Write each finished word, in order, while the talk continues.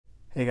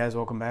Hey guys,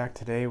 welcome back.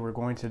 Today we're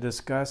going to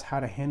discuss how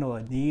to handle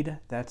a need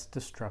that's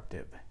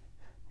destructive.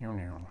 A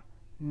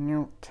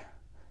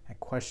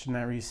question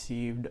I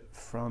received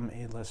from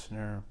a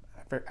listener.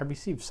 I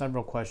received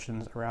several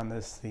questions around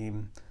this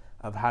theme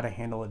of how to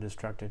handle a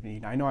destructive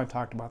need. I know I've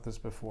talked about this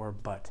before,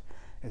 but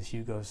as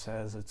Hugo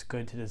says, it's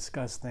good to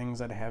discuss things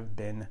that have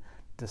been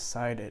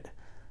decided.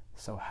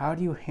 So how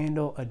do you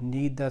handle a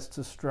need that's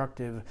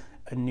destructive,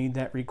 a need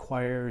that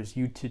requires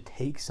you to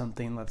take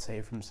something, let's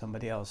say, from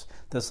somebody else?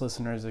 This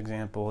listener's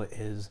example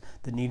is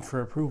the need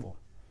for approval.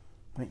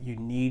 You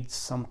need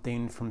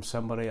something from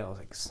somebody else,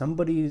 like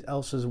somebody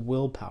else's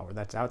willpower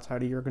that's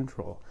outside of your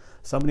control.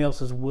 Somebody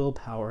else's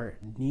willpower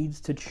needs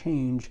to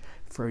change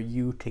for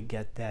you to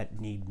get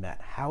that need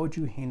met. How would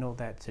you handle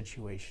that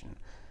situation?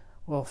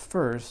 Well,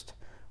 first,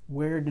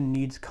 where do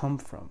needs come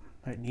from?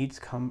 Right?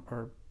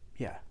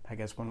 I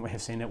guess one way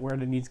of saying it, where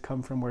do needs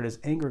come from? Where does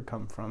anger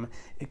come from?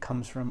 It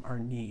comes from our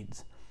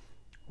needs.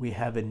 We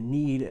have a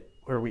need,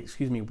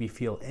 we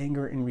feel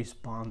anger in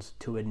response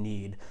to a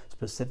need,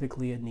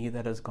 specifically a need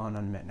that has gone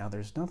unmet. Now,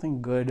 there's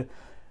nothing good,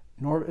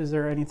 nor is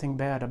there anything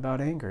bad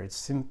about anger. It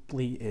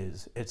simply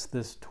is. It's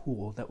this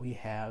tool that we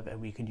have, and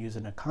we can use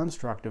in a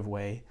constructive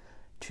way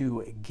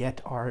to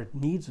get our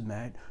needs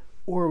met,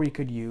 or we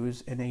could use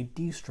in a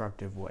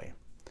destructive way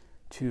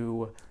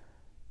to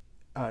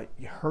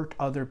hurt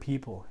other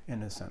people,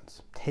 in a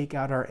sense. Take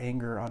out our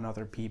anger on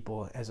other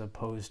people as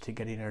opposed to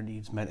getting our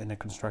needs met in a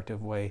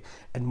constructive way.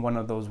 And one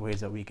of those ways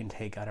that we can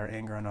take out our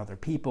anger on other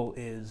people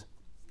is,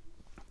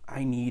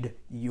 I need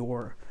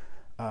your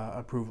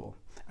approval.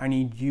 I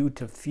need you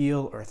to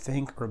feel or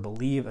think or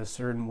believe a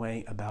certain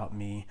way about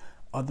me.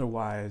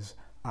 Otherwise,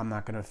 I'm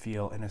not going to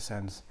feel, in a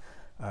sense,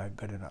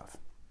 good enough.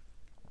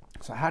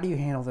 So how do you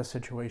handle this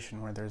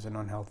situation where there's an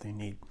unhealthy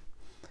need?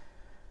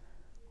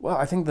 Well,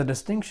 I think the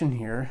distinction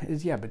here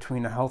is,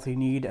 between a healthy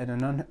need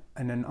and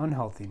an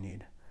unhealthy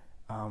need,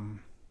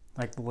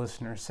 like the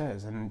listener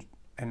says. And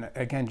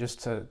again,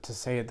 just to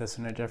say this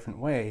in a different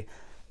way,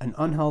 an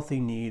unhealthy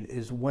need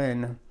is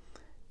when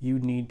you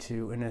need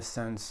to, in a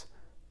sense,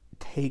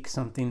 take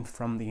something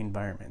from the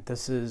environment.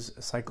 This is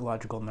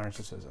psychological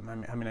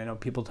narcissism. I mean, I know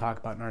people talk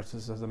about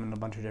narcissism in a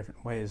bunch of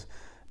different ways,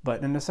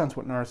 but in a sense,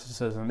 what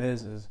narcissism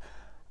is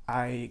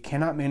I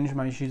cannot manage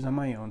my issues on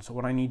my own, so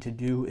what I need to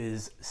do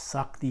is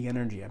suck the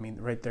energy. I mean,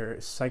 right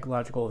there,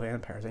 psychological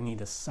vampires. I need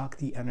to suck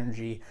the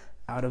energy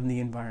out of the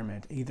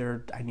environment.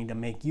 Either I need to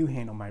make you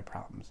handle my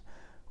problems,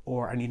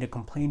 or I need to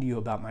complain to you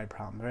about my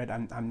problems, right?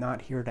 I'm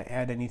not here to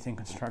add anything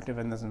constructive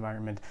in this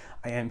environment.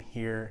 I am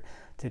here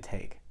to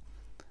take.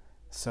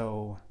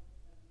 So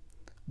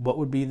what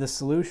would be the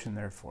solution,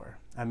 therefore?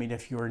 I mean,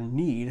 if your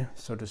need,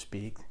 so to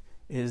speak,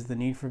 is the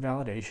need for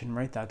validation,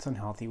 right? That's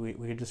unhealthy. We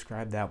could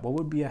describe that. What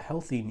would be a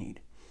healthy need?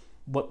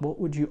 What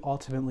would you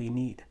ultimately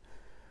need?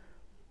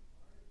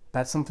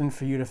 That's something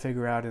for you to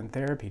figure out in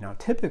therapy. Now,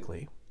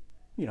 typically,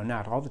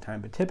 not all the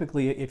time, but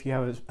typically if you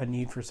have a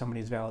need for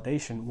somebody's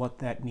validation, what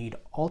that need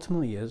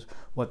ultimately is,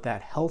 what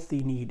that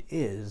healthy need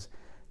is,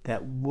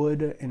 that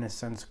would, in a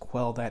sense,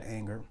 quell that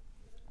anger,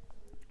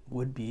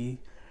 would be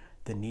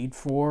the need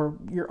for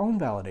your own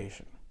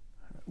validation.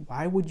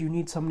 Why would you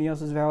need somebody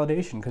else's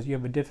validation? Because you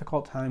have a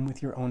difficult time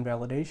with your own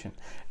validation.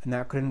 And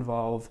that could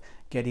involve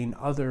getting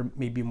other,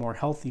 maybe more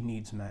healthy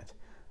needs met.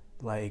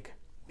 Like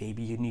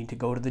maybe you need to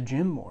go to the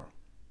gym more.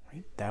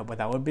 Right? That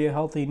would be a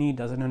healthy need.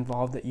 Doesn't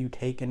involve that you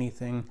take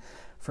anything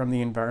from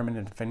the environment.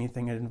 And if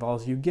anything, it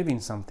involves you giving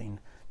something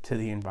to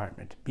the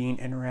environment. Being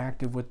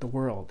interactive with the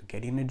world.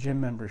 Getting a gym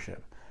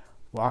membership.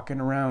 Walking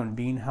around,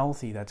 being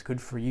healthy. That's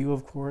good for you,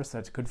 of course.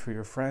 That's good for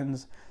your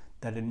friends.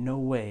 That in no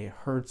way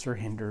hurts or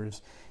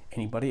hinders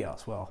anybody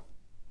else. Well,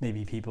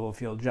 maybe people will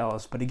feel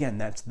jealous, but again,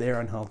 that's their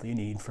unhealthy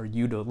need for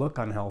you to look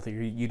unhealthy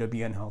or you to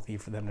be unhealthy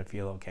for them to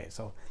feel okay.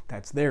 So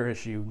that's their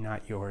issue,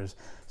 not yours.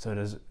 So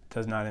it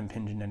does not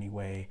impinge in any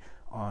way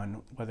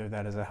on whether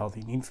that is a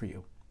healthy need for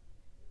you.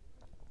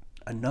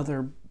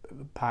 Another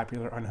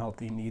popular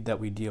unhealthy need that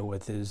we deal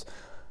with is,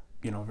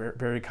 very,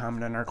 very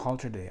common in our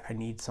culture today. I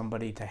need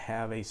somebody to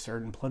have a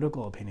certain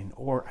political opinion,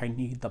 or I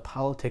need the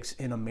politics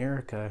in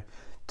America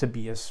to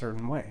be a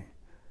certain way.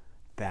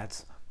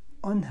 That's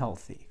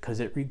unhealthy because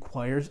it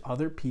requires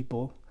other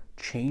people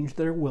change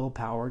their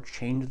willpower,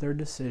 change their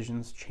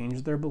decisions,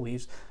 change their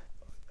beliefs.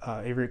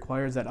 It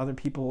requires that other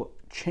people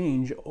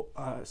change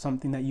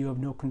something that you have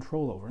no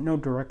control over, no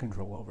direct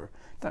control over.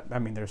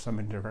 There's some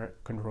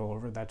indirect control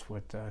over. That's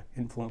what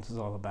influence is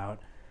all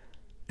about.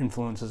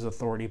 Influence is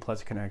authority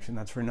plus connection.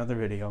 That's for another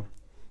video.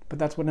 But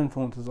that's what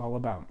influence is all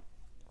about.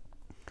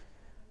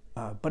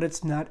 But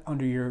it's not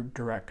under your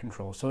direct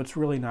control, so it's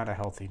really not a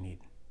healthy need.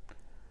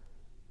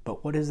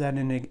 But what is that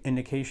an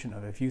indication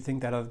of? If you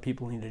think that other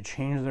people need to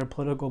change their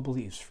political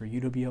beliefs for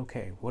you to be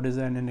okay, what is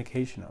that an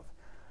indication of?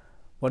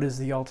 What is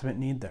the ultimate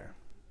need there?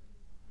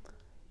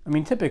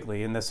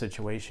 Typically in this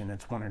situation,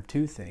 it's one or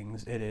two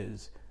things. It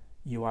is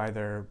you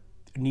either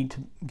need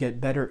to get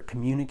better at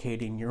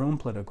communicating your own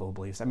political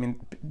beliefs.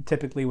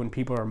 Typically when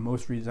people are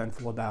most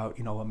resentful about,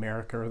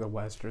 America or the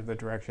West or the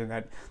direction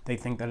that they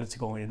think that it's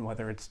going in,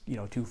 whether it's,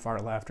 too far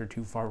left or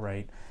too far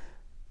right,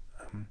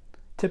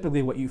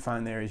 typically what you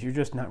find there is you're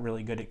just not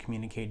really good at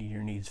communicating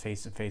your needs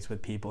face to face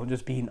with people and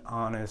just being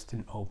honest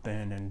and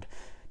open and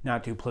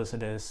not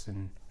duplicitous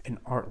and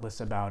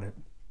artless about it.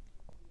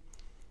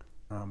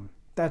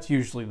 That's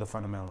usually the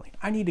fundamental need.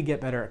 I need to get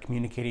better at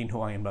communicating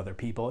who I am to other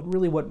people. And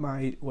really what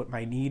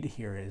my need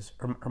here is,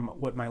 or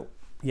what my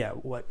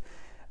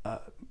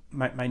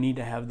need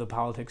to have the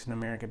politics in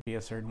America be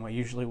a certain way,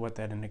 usually what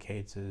that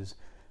indicates is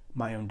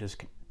my own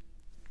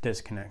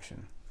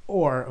disconnection.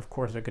 Or, of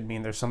course, it could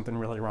mean there's something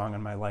really wrong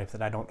in my life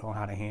that I don't know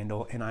how to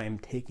handle, and I am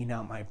taking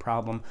out my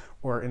problem,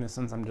 or in a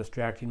sense, I'm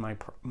distracting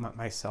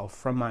myself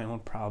from my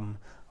own problem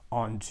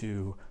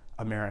onto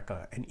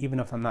America. And even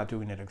if I'm not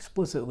doing it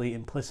explicitly,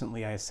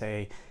 implicitly, I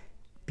say,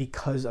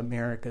 because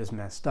America is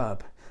messed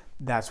up,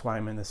 that's why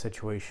I'm in the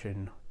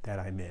situation that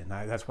I'm in.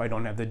 That's why I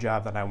don't have the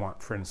job that I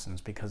want, for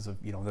instance, because of,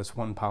 this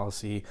one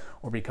policy,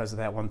 or because of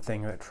that one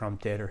thing that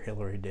Trump did or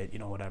Hillary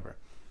did, whatever.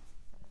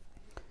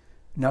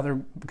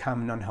 Another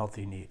common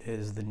unhealthy need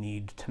is the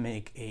need to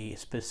make a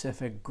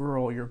specific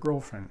girl your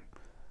girlfriend.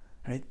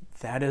 Right?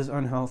 That is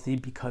unhealthy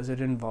because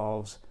it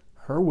involves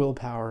her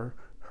willpower,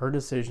 her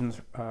decisions,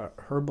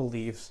 her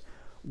beliefs,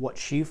 what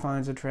she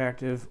finds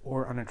attractive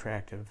or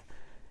unattractive.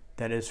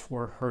 That is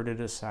for her to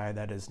decide.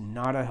 That is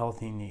not a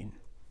healthy need.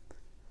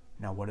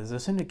 Now, what does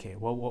this indicate?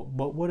 Well,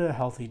 what would a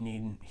healthy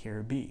need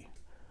here be?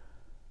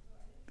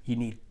 You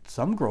need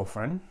some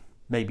girlfriend.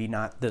 Maybe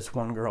not this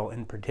one girl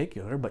in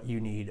particular, but you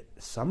need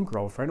some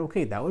girlfriend.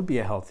 Okay, that would be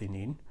a healthy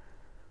need.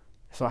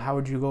 So how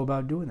would you go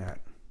about doing that?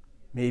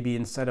 Maybe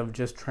instead of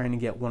just trying to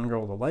get one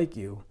girl to like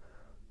you,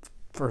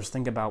 first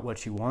think about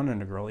what you want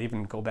in a girl.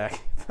 Even go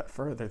back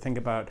further. Think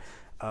about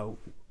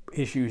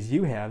issues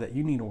you have that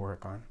you need to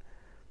work on.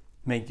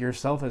 Make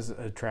yourself as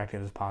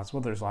attractive as possible.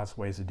 There's lots of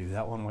ways to do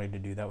that. One way to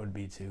do that would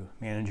be to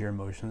manage your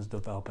emotions,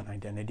 develop an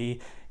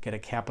identity, get a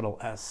capital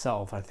S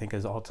self, I think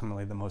is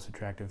ultimately the most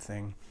attractive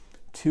thing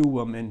to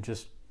women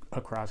just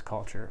across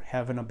culture.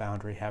 Having a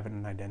boundary, having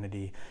an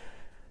identity,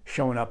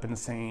 showing up and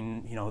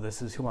saying,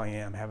 this is who I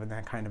am, having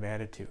that kind of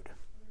attitude.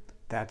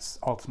 That's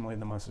ultimately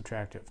the most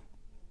attractive.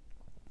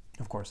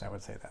 Of course, I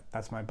would say that.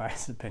 That's my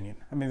biased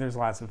opinion. I mean, there's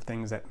lots of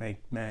things that make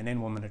men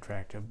and women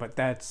attractive, but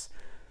that's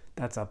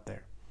up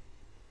there.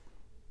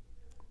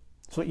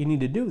 So what you need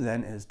to do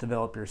then is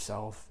develop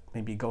yourself,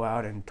 maybe go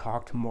out and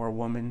talk to more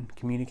women,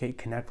 communicate,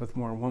 connect with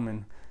more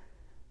women,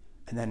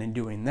 and then in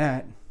doing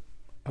that,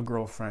 a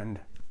girlfriend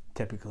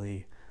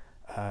typically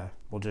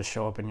will just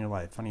show up in your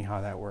life. Funny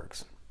how that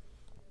works.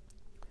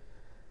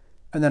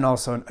 And then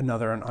also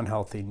another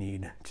unhealthy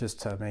need, just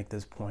to make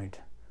this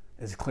point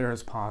as clear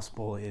as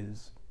possible,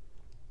 is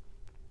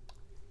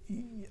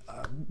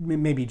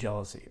maybe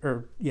jealousy.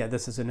 Or,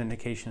 this is an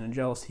indication of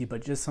jealousy,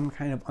 but just some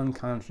kind of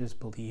unconscious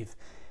belief.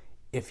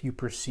 If you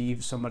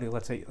perceive somebody,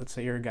 let's say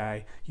you're a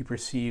guy, you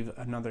perceive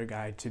another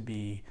guy to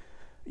be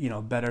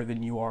better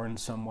than you are in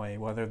some way,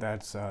 whether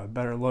that's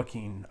better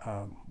looking,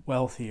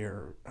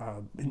 wealthier,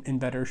 in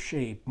better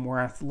shape,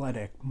 more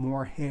athletic,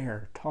 more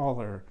hair,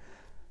 taller,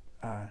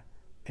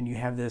 and you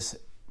have this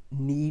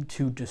need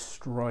to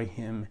destroy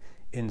him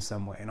in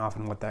some way. And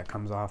often what that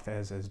comes off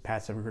as is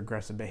passive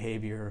aggressive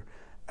behavior,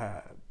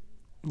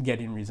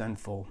 getting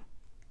resentful.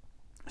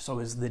 So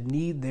is the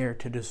need there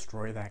to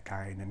destroy that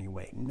guy in any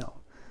way?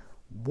 No.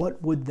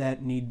 What would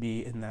that need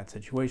be in that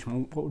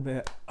situation? What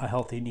would a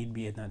healthy need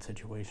be in that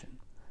situation?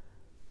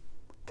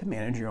 To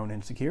manage your own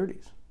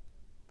insecurities.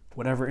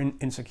 Whatever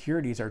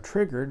insecurities are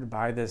triggered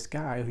by this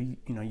guy who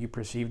you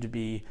perceive to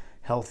be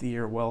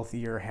healthier,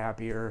 wealthier,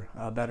 happier,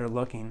 better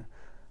looking,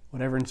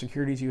 whatever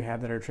insecurities you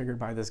have that are triggered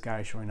by this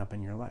guy showing up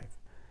in your life.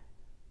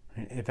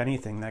 If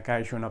anything, that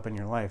guy showing up in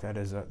your life, that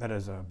is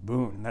a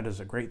boon. That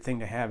is a great thing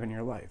to have in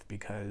your life,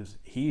 because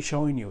he's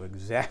showing you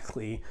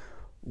exactly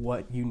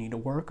what you need to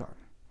work on.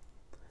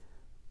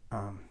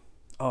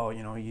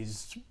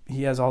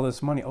 He has all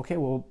this money. Okay,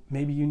 well,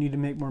 maybe you need to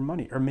make more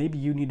money, or maybe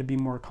you need to be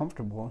more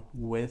comfortable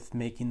with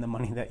making the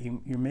money that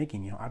you're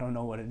making. I don't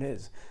know what it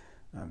is.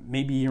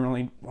 Maybe you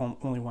only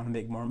want to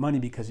make more money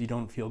because you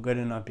don't feel good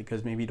enough,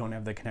 because maybe you don't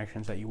have the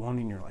connections that you want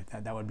in your life.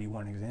 That would be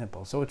one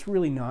example. So it's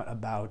really not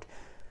about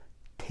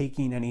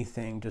taking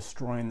anything,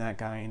 destroying that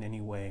guy in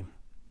any way,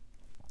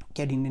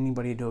 getting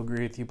anybody to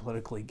agree with you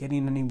politically,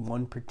 getting any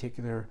one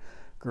particular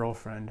girl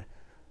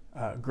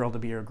to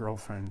be your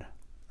girlfriend.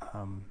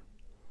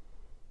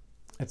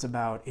 It's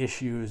about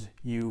issues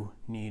you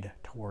need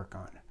to work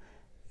on.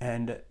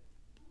 And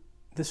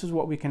this is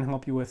what we can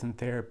help you with in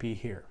therapy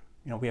here.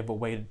 We have a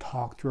way to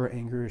talk through our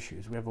anger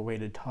issues. We have a way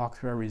to talk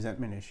through our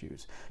resentment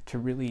issues, to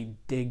really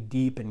dig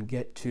deep and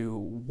get to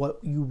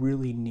what you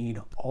really need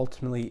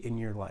ultimately in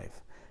your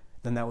life.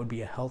 Then that would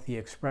be a healthy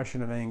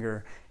expression of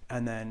anger.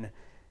 And then,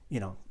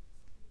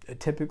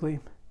 typically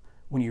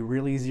when you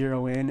really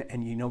zero in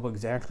and you know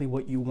exactly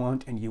what you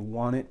want, and you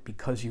want it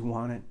because you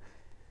want it,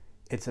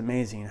 it's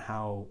amazing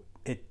how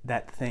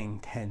that thing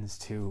tends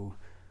to,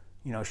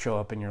 show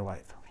up in your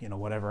life,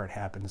 whatever it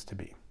happens to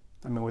be.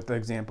 I mean, with the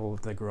example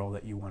of the girl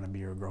that you want to be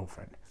your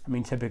girlfriend. I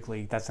mean,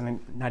 typically that's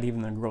not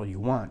even the girl you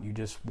want. You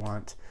just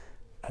want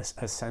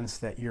a sense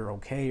that you're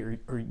okay,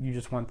 or you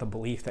just want the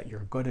belief that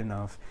you're good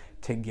enough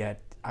to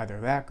get either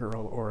that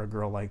girl or a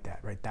girl like that,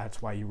 right?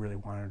 That's why you really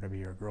want her to be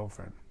your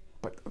girlfriend.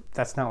 But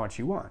that's not what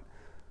you want.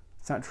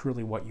 It's not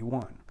truly what you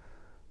want.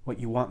 What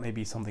you want may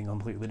be something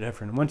completely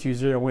different. And once you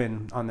zero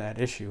in on that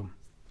issue,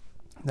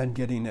 then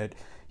getting it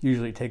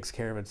usually takes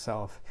care of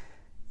itself,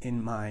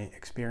 in my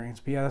experience.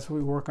 But yeah, that's what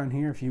we work on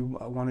here. If you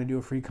want to do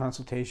a free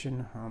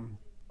consultation,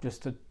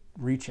 just to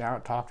reach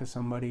out, talk to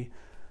somebody,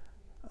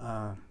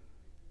 that's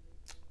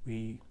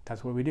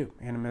what we do.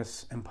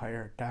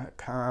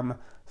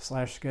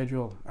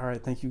 animusempire.com/schedule. All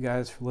right, thank you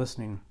guys for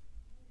listening.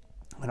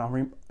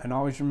 And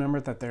always remember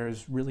that there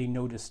is really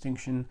no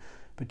distinction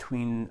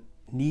between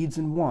needs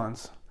and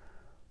wants.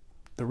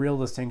 The real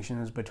distinction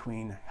is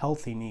between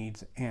healthy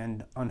needs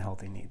and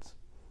unhealthy needs.